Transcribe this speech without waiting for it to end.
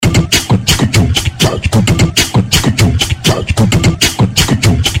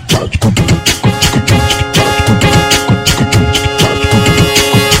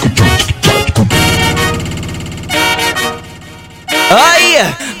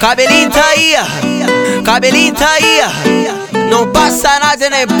Cabelinho tá aí, cabelinho tá aí. Não passa nada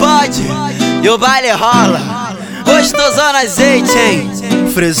nem pode, e o baile rola. Gostosão no azeite, hein?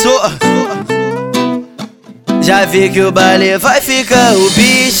 Frisou? Já vi que o baile vai ficar o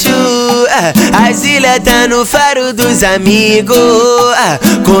bicho. As ilhas tá no faro dos amigos.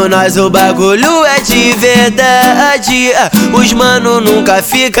 Com nós o bagulho é de verdade. Os mano nunca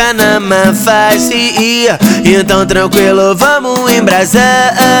fica na má face. Então tranquilo, vamos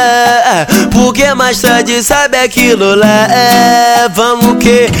embrasar. Porque mais tarde sabe aquilo lá. Vamos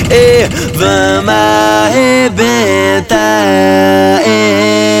que? Vamos arrebentar.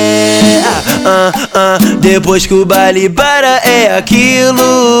 Depois que o baile para é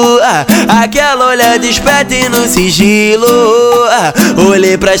aquilo. Aquela olhada esperta e no sigilo.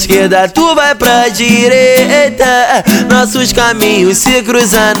 Olhei pra esquerda, tu vai pra direita. Nossos caminhos se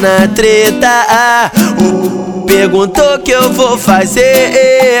cruzam na treta. Perguntou o que eu vou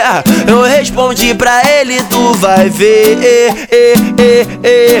fazer. Eu respondi pra ele, tu vai ver.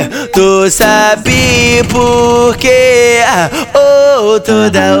 Tu sabe por quê? Oh,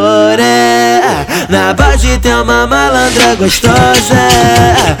 toda hora na base tem uma malandra gostosa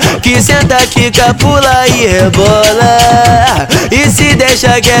que senta, quica, pula e rebola. E se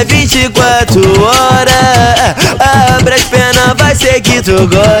deixa que é 24 horas. Abre as pernas, vai ser que tu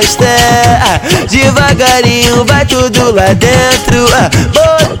gosta. Devagarinho vai tudo lá dentro.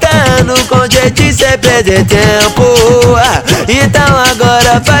 Botando com jeito sem perder tempo. Então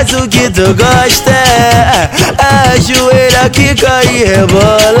agora faz o que tu gosta. Ajoelha, quica e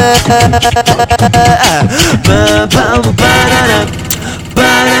rebola. Pam, pam, parará,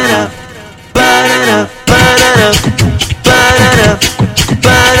 parará, parará, parará, parará,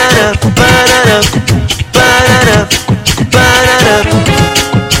 parará, parará, parará, parará.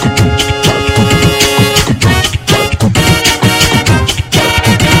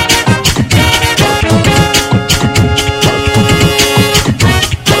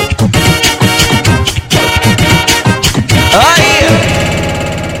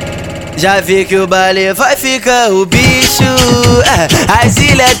 Já vi que o baile vai ficar o bicho. As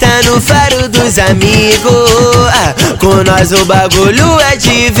ilhas tá no faro dos amigos. Com nós o bagulho é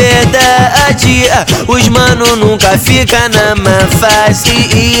de verdade. Os mano nunca fica na má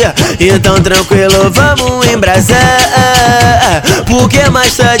face. Então tranquilo, vamos embrasar. Porque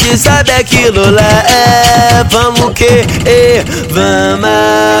mais tarde sabe aquilo lá. Vamos que? Vamos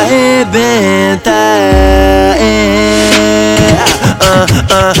arrebentar.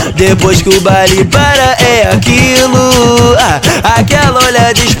 Depois que o baile para é aquilo. Aquela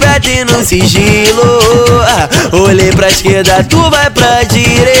olhada esperta e no sigilo. Olhei pra esquerda, tu vai pra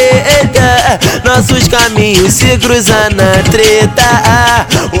direita. Nossos caminhos se cruzam na treta.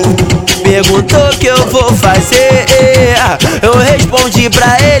 Perguntou o que eu vou fazer. Eu respondi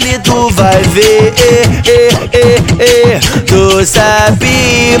pra ele, tu vai ver. Tu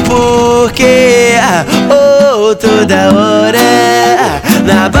sabe por quê? Oh, toda hora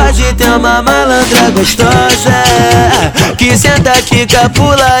na base tem uma malandra gostosa que senta, quica,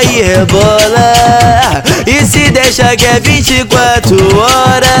 pula e rebola. E se deixa que é 24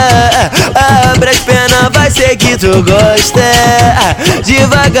 horas. Abre as pernas, vai ser que tu gosta.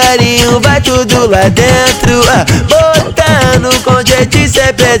 Devagarinho vai tudo lá dentro. Botando com jeito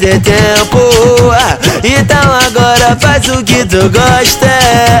sem perder tempo. Então agora faz o que tu gosta.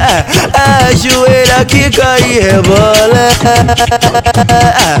 Ajoelha, quica e rebola.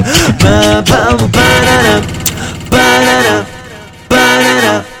 Pam, pam, parará, parará,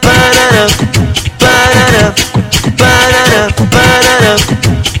 parará.